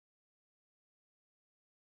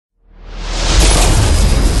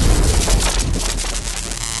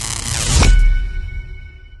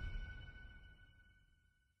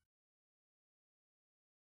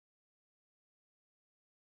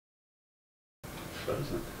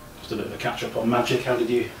Just a bit of a catch up on Magic. How do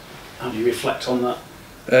you reflect on that?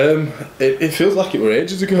 It feels like it were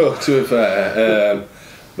ages ago, to be fair.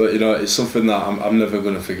 But you know, it's something that I'm never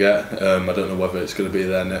going to forget. I don't know whether it's going to be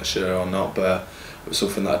there next year or not, but it's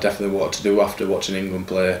something that I definitely wanted to do after watching England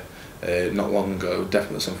play not long ago.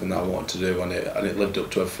 Definitely something that I wanted to do, and it lived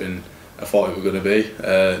up to everything I thought it was going to be.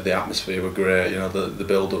 The atmosphere were great, you know, the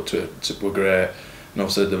build up to it were great, and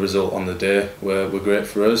obviously the result on the day were great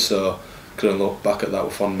for us. So couldn't look back at that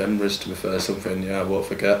with fond memories. To be fair, something I won't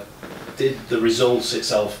forget. Did the results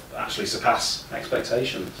itself actually surpass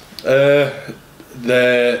expectations?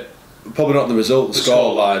 They're probably not the result, the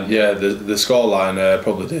scoreline. Yeah, the scoreline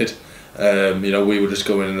probably did. You know, we were just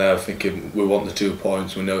going in there thinking we want the 2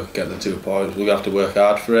 points. We know we can get the 2 points. We're gonna have to work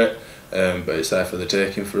hard for it, but it's there for the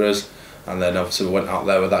taking for us. And then obviously we went out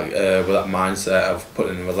there with that mindset of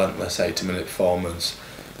putting in a relentless 80-minute performance,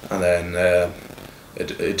 and then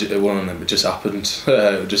it just happened.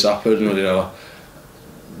 It just happened. You know,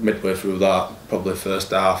 midway through that, probably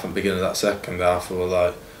first half and beginning of that second half, we were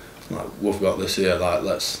like we've got this here. Like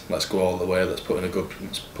let's go all the way. Let's put on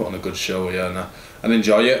a good show here and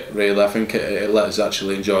enjoy it. Really, I think it let us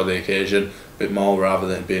actually enjoy the occasion a bit more rather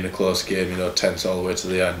than it being a close game. You know, tense all the way to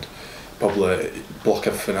the end. Probably block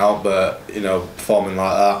everything out, but you know, performing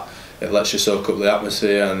like that, it lets you soak up the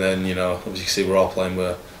atmosphere, and then you know, as you can see, we're all playing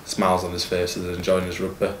with smiles on his faces and enjoying his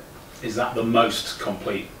rugby. Is that the most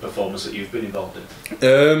complete performance that you've been involved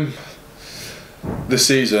in? This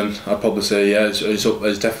season, I'd probably say yeah,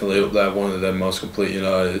 it's definitely up there. One of the most complete. You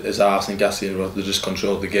know, his arse and Gassy, they just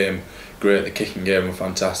controlled the game great. The kicking game were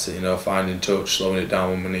fantastic. You know, finding touch, slowing it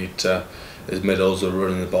down when we need to. His middles were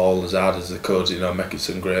running the ball as hard as they could. You know, making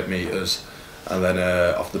some great meters, and then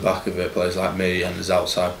off the back of it, players like me and his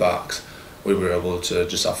outside backs, we were able to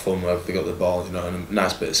just have fun wherever they got the ball. You know, in a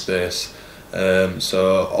nice bit of space.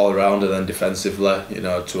 So all around, and then defensively, you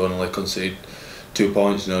know, to only concede 2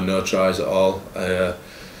 points, you know, no tries at all.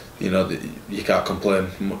 You know, you can't complain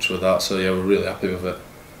much with that. So yeah, we're really happy with it.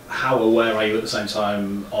 How aware are you at the same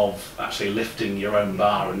time of actually lifting your own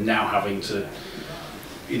bar and now having to,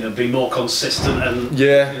 you know, be more consistent and you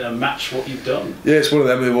know, match what you've done? Yeah, it's one of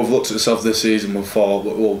them. We've looked at ourselves this season. We've thought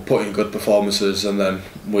we'll put in good performances, and then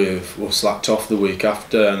we've slacked off the week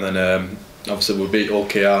after, and then obviously we beat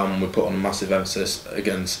OKR and we put on a massive emphasis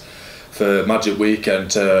for Magic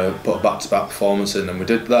Weekend to put a back-to-back performance in, and we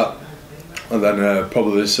did that. And then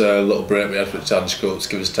probably this little break we had for the Challenge Cup to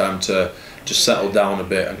give us time to just settle down a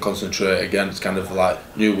bit and concentrate again. It's kind of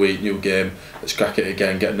like new week, new game, let's crack it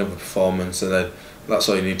again, get another performance, and then that's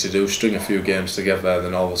all you need to do, string a few games together, and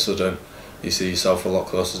then all of a sudden you see yourself a lot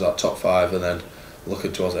closer to that top 5, and then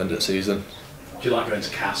looking towards the end of the season. Do you like going to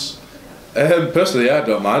Cass? Personally, yeah, I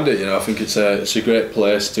don't mind it. You know, I think it's a great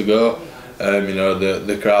place to go. You know,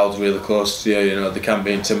 the crowd's really close to you. You know, they can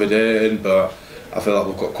be intimidating, but I feel like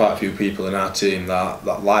we've got quite a few people in our team that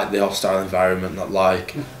like the hostile environment, that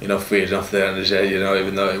like, you know, feeding off the energy. You know,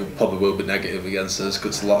 even though it probably will be negative against us,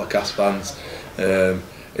 because it's a lot of Cass fans.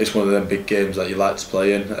 It's one of them big games that you like to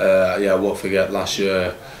play in. Yeah, I won't forget last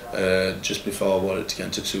year, just before I wanted to get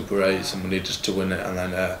into Super 8s, and we needed to win it, and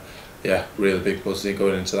then yeah, really big buzzing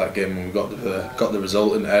going into that game, and we got the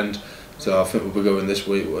result in the end. So I think we'll be going this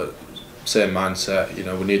week with same mindset. You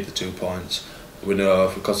know, we need the 2 points. We know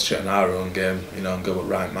if we concentrate on our own game, you know, and go with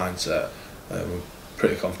right mindset, we're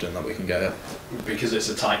pretty confident that we can get it. Because it's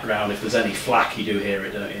a tight ground, if there's any flack, you do hear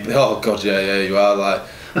it, don't you? Oh God, yeah, you are. Like,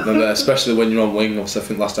 especially when you're on wing. Obviously, I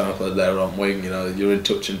think last time I played there on wing, you know, you're in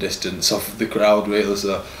touch and distance of the crowd, really.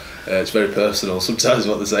 So it's very personal sometimes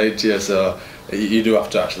what they're saying to you. So you do have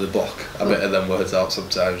to actually block a bit of them words out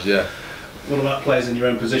sometimes. Yeah. What about players in your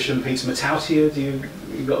own position? Peter Matautia, you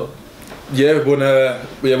got? Yeah,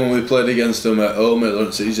 when we played against them at home at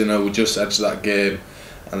lunch season, you know, we just edged that game,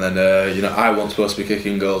 and then you know, I wasn't supposed to be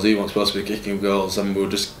kicking goals, he wasn't supposed to be kicking goals, and we were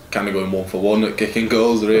just kind of going 1 for 1 at kicking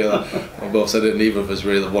goals. Really, we both said it. Neither of us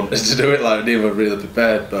really wanted to do it. Like, neither were really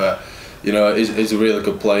prepared. But you know, he's a really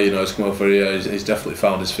good player. You know, he's come over here. He's definitely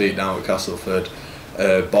found his feet now at Castleford.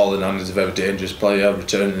 Ball in hand is a very dangerous player.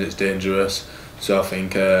 Returning it's dangerous. So I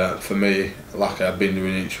think for me, like I've been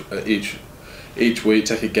doing each week,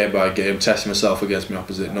 taking game by game, testing myself against my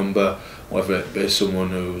opposite number, whether it be someone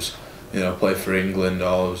who's, you know, played for England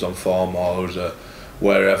or who's on form or who's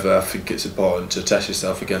wherever. I think it's important to test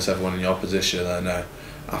yourself against everyone in your opposition, and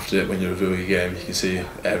after it, when you review your game, you can see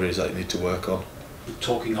areas that you need to work on.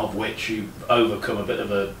 Talking of which, you've overcome a bit of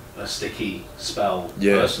a sticky spell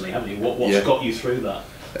personally, haven't you? What's got you through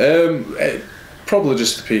that? Probably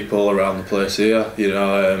just the people around the place here. You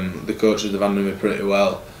know, the coaches have handled me pretty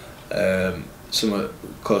well. Some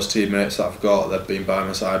close teammates that I've got, they've been by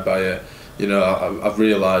my side by it. you know, I've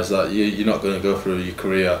realised that you're not going to go through your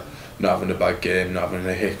career not having a bad game, not having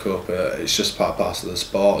a hiccup. It's just part and parcel of the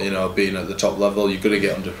sport. You know, being at the top level, you're going to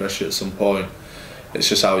get under pressure at some point. It's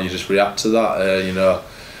just how you just react to that. You know,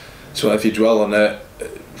 so if you dwell on it,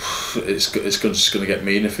 it's just going to get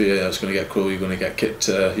meaner for you. It's going to get cruel. You're going to get kicked.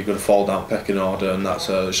 You're going to fall down pecking order, and that's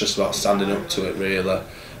it's just about standing up to it really,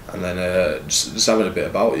 and then just having a bit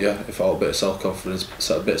about you. If all a bit of self-confidence,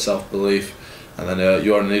 a bit of self-belief, and then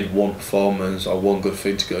you only need one performance or one good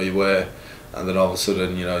thing to go your way, and then all of a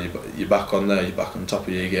sudden, you know, you're back on there. You're back on top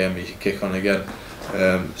of your game. You can kick on again.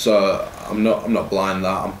 So I'm not blind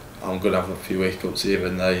that I'm going to have a few hiccups here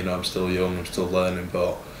and there. You know, I'm still young. I'm still learning,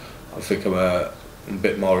 but I think I'm a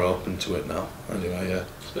bit more open to it now. Anyway, yeah.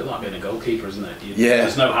 It's a bit like being a goalkeeper, isn't it? Yeah.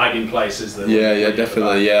 There's no hiding places. Yeah,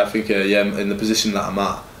 definitely. Yeah, I think in the position that I'm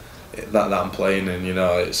at, that I'm playing in, you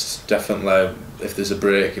know, it's definitely, if there's a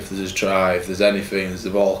break, if there's a try, if there's anything, there's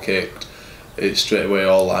the ball kicked, it's straight away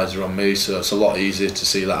all eyes are on me. So it's a lot easier to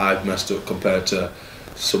see that I've messed up compared to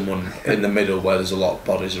someone in the middle where there's a lot of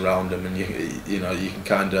bodies around them, and you know you can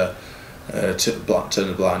kind of turn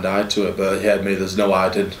a blind eye to it. But yeah, there's no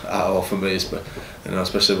hiding at all for me. But you know,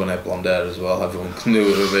 especially when I had blonde hair as well, everyone knew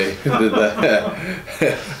it would be.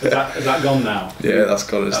 Is that gone now? Yeah, that's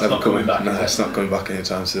gone. It's never not coming back. No, it's not coming back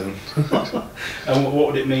anytime soon. And what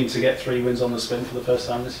would it mean to get 3 wins on the spin for the first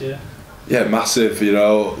time this year? Yeah, massive. You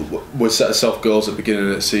know, we set ourselves goals at the beginning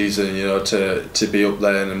of the season. You know, to be up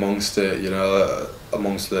there and amongst it. You know,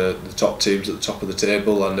 amongst the top teams at the top of the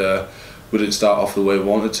table, and we didn't start off the way we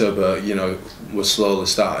wanted to, but you know, we're slowly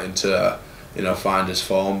starting to you know, find his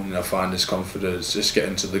form, you know, find his confidence, just get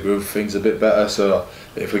into the groove of things a bit better. So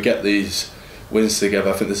if we get these wins together,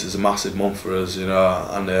 I think this is a massive month for us, you know,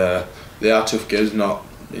 and they are tough games, not,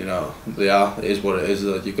 you know, it is what it is,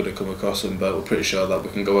 that you're going to come across them, but we're pretty sure that we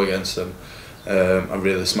can go against them and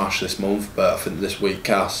really smash this month. But I think this week,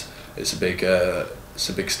 Cass, it's a big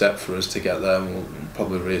step for us to get there, and we'll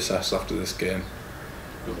probably reassess after this game.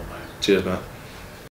 Good one, mate. Cheers, mate.